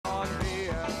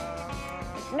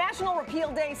National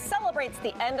Repeal Day celebrates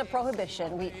the end of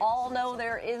Prohibition. We all know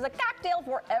there is a cocktail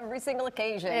for every single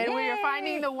occasion. And we are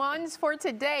finding the ones for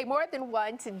today, more than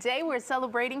one. Today we're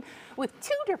celebrating with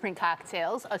two different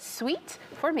cocktails, a sweet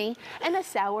for me and a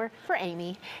sour for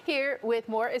Amy. Here with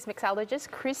more is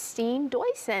mixologist Christine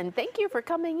Deussen. Thank you for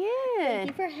coming in. Thank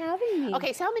you for having me.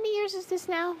 Okay, so how many years is this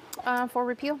now for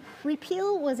Repeal?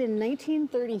 Repeal was in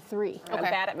 1933. Okay. I'm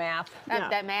bad at math.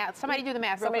 That math. Somebody do the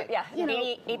math real quick. Yeah, You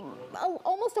know,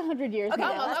 almost 100 years Okay,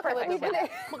 ago. that's okay, perfect. we'll go. Okay.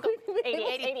 We'll go.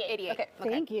 88. Okay.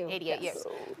 Thank you. 88 years.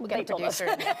 We They got a told us.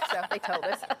 producer, so they told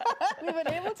us. We've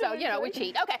been able to. So, you know, we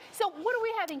cheat. Okay, so what are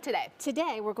we having today?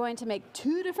 Today, we're going to make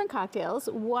two different cocktails,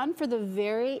 one for the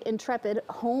very intrepid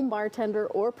home bartender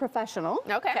or professional,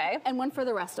 Okay. and one for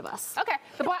the rest of us. Okay,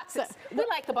 the boxes. So- We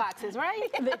like the boxes, right?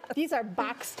 These are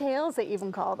box tails, they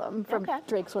even call them, from Okay.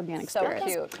 Drake's Organic So Spirits.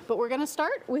 cute. But we're going to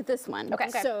start with this one. Okay.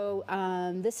 So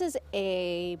this is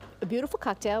a beautiful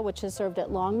cocktail, which is served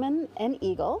at Longman and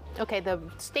Eagle. Okay, the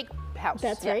steak house.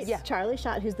 That's right. Yeah. Charlie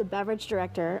Schott, who's the beverage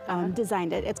director,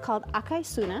 designed it. It's called Akai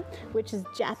Suna, which is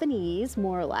Japanese,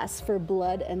 more or less, for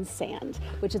blood and sand,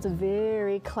 which is a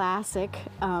very classic,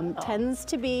 tends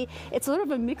to be, it's sort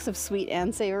of a mix of sweet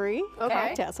and savory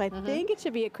cocktail. So I think it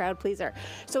should be a crowd pleaser.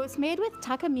 So it's made with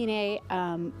Takamine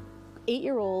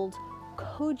 8-year-old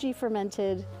koji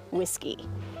fermented whiskey.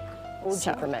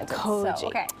 Koji fermented. Koji. So,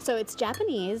 okay. So it's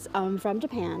Japanese from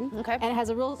Japan. Okay. And it has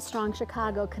a real strong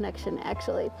Chicago connection,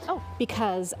 actually. Oh.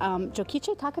 Because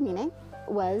Jokichi Takamine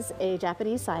was a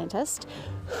Japanese scientist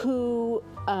who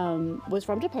was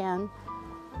from Japan,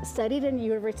 studied in the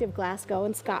University of Glasgow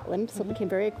in Scotland, so became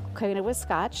very acquainted with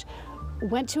Scotch,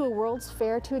 went to a World's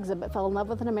Fair to exhibit, fell in love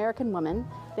with an American woman.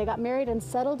 They got married and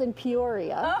settled in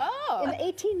Peoria in the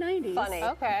 1890s. Funny.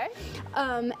 Okay.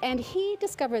 And he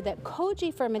discovered that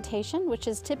koji fermentation, which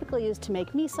is typically used to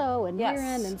make miso and Yes.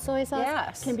 mirin and soy sauce,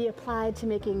 Yes. can be applied to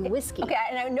making whiskey. Okay,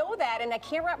 and I know that, and I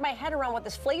can't wrap my head around what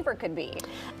this flavor could be.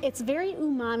 It's very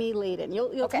umami laden.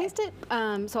 You'll Okay. taste it.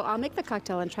 So I'll make the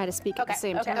cocktail and try to speak at the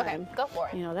same time. Okay, go for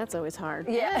it. You know, that's always hard.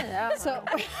 Yeah.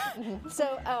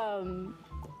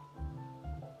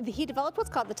 He developed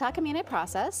what's called the Takamine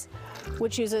process,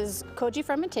 which uses koji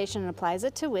fermentation and applies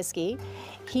it to whiskey.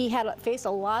 He had faced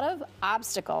a lot of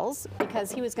obstacles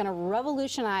because he was going to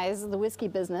revolutionize the whiskey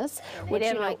business. They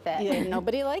didn't like that. Yeah,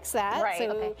 nobody likes that. Right, So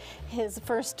okay. his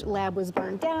first lab was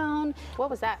burned down.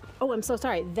 What was that? Oh, I'm so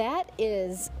sorry. That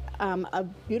is a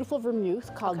beautiful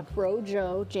vermouth called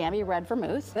Brojo Jammy Red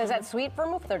Vermouth. Is that sweet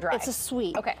vermouth or dry? It's a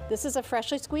sweet. Okay. This is a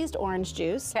freshly squeezed orange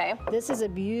juice. Okay. This is a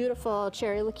beautiful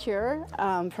cherry liqueur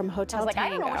from Hotel I was like, I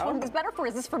Tango. don't know which one is better for.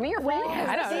 Is this for me or for you?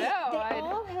 I don't know. They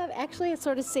all have actually a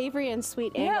sort of savory and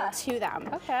sweet angle to them.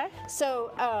 Okay.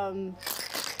 So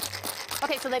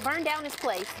Okay, so they burned down his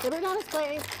place. they were on his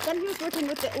place. Then he was working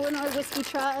with the Illinois Whiskey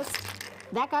Trust.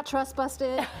 That got trust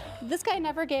busted. This guy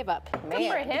never gave up. Good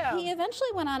for him. He eventually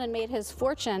went on and made his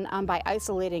fortune by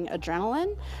isolating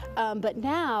adrenaline, but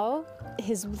now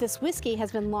this whiskey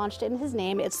has been launched in his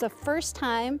name. It's the first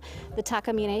time the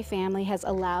Takamine family has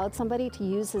allowed somebody to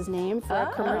use his name for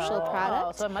a commercial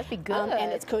product. So it must be good.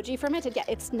 And it's koji fermented. Yeah,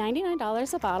 it's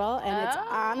 $99 a bottle, and it's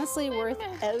honestly worth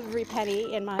every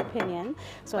penny, in my opinion.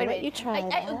 So I'll let you try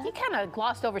that. You kind of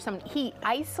glossed over something. He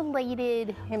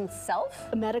isolated Himself?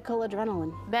 Medical adrenaline.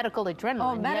 medical adrenaline.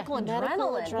 Oh, medical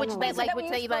adrenaline. adrenaline. Which they Is like that would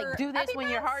what say you like use do for this when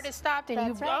your EpiPens? heart is stopped and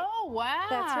That's you right. oh wow.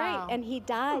 That's right. And he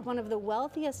died one of the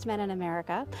wealthiest men in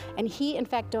America. And he, in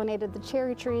fact, donated the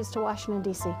cherry trees to Washington,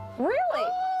 D.C. Really?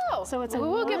 Oh, So it's a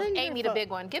we'll give wonderful- Amy the big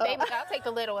one. Give Amy. I'll take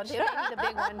the little one. Give Amy the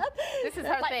big one. This is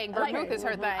her thing. Vermouth is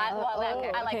her thing. I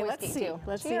like Okay, whiskey let's see. too.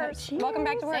 Let's see. Cheers. Cheers. Welcome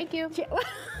back to work. Thank you. I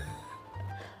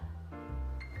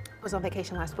was on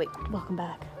vacation last week. Welcome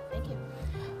back. Thank you.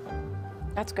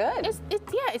 That's good.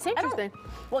 It's interesting.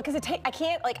 Well, because I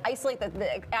can't like isolate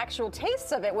the actual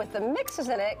tastes of it with the mixes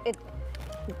in it.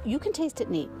 You can taste it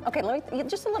neat. Okay, let me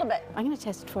just a little bit. I'm going to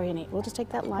test it for you, neat. We'll just take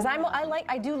that line. Because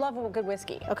I do love a good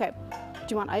whiskey. Okay. Do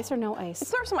you want ice or no ice?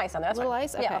 Let's throw some ice on there. That's A little fine.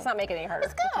 ice? Yeah, Okay. let's not make it any harder.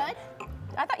 It's good.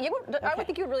 I thought you would. I would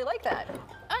think you would really like that.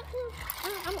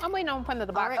 I'm waiting on front of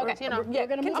the box. Okay. You know, Yeah, We're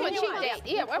gonna move I'm a continue cheap on. date.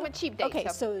 Yeah, I'm a cheap date. Okay,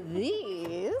 so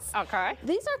these Okay.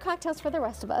 are cocktails for the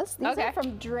rest of us. These Okay. are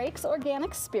from Drake's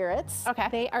Organic Spirits. Okay.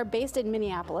 They are based in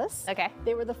Minneapolis. Okay.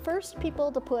 They were the first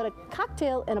people to put a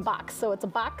cocktail in a box, so it's a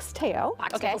box tail.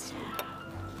 Okay. This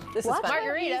is Watch fun. how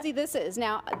Margarita. easy this is.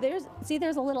 Now, there's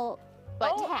a little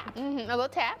tap. A little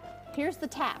tap. Here's the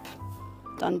tap.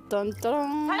 Dun dun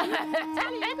dun.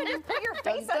 You can just put your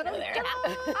face under there.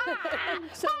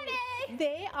 So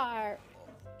they are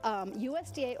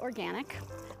USDA organic.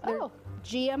 They're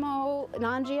GMO,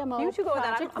 non-GMO You two go with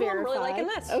that. project I'm verified. really liking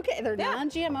this. Okay, they're Yeah.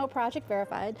 non-GMO project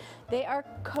verified. They are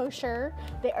kosher.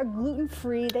 They are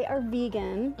gluten-free. They are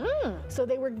vegan. So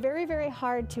they work very, very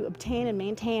hard to obtain and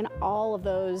maintain all of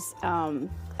those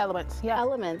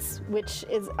elements, which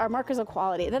are markers of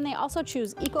quality. Then they also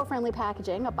choose eco-friendly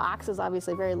packaging. A box is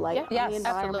obviously very light on the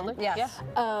environment. Absolutely. Yes.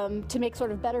 To make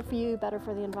sort of better for you, better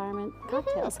for the environment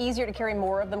cocktails. Easier to carry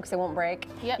more of them because they won't break.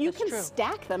 Yeah, You that's can true.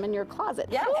 stack them in your closet.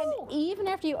 Yes. And even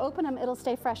after you open them, it'll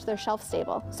stay fresh. They're shelf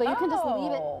stable. So you can just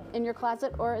leave it in your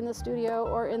closet or in the studio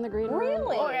or in the green room.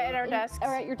 Really? Or at our desks.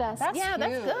 Or at your desk. That's Yeah,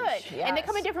 that's huge. good. And they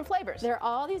come in Yes. different flavors. There are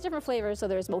all these different flavors. So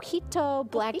there's mojito,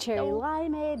 black cherry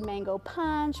limeade, mango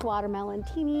punch, watermelon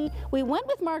teeny. We went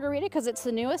with margarita because it's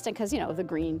the newest and because, you know, the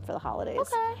green for the holidays.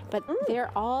 Okay. But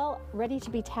they're all ready to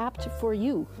be tapped for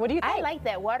you. What do you think? I like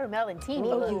that watermelon teeny.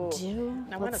 Oh, you do?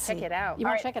 I want to check it out. You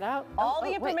want All to check it out? All the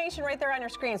wait. information right there on your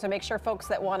screen, so make sure folks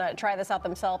that want to try this out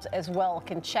themselves as well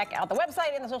can check out the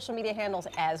website and the social media handles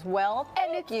as well.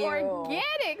 And it's Thank you.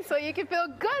 organic, so you can feel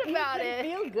good about it.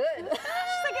 Feel good. She's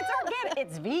like, it's organic.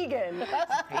 It's vegan.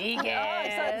 Vegan. Oh,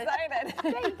 I'm so excited.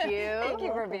 Thank you. Thank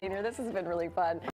you for being here. This has been really fun.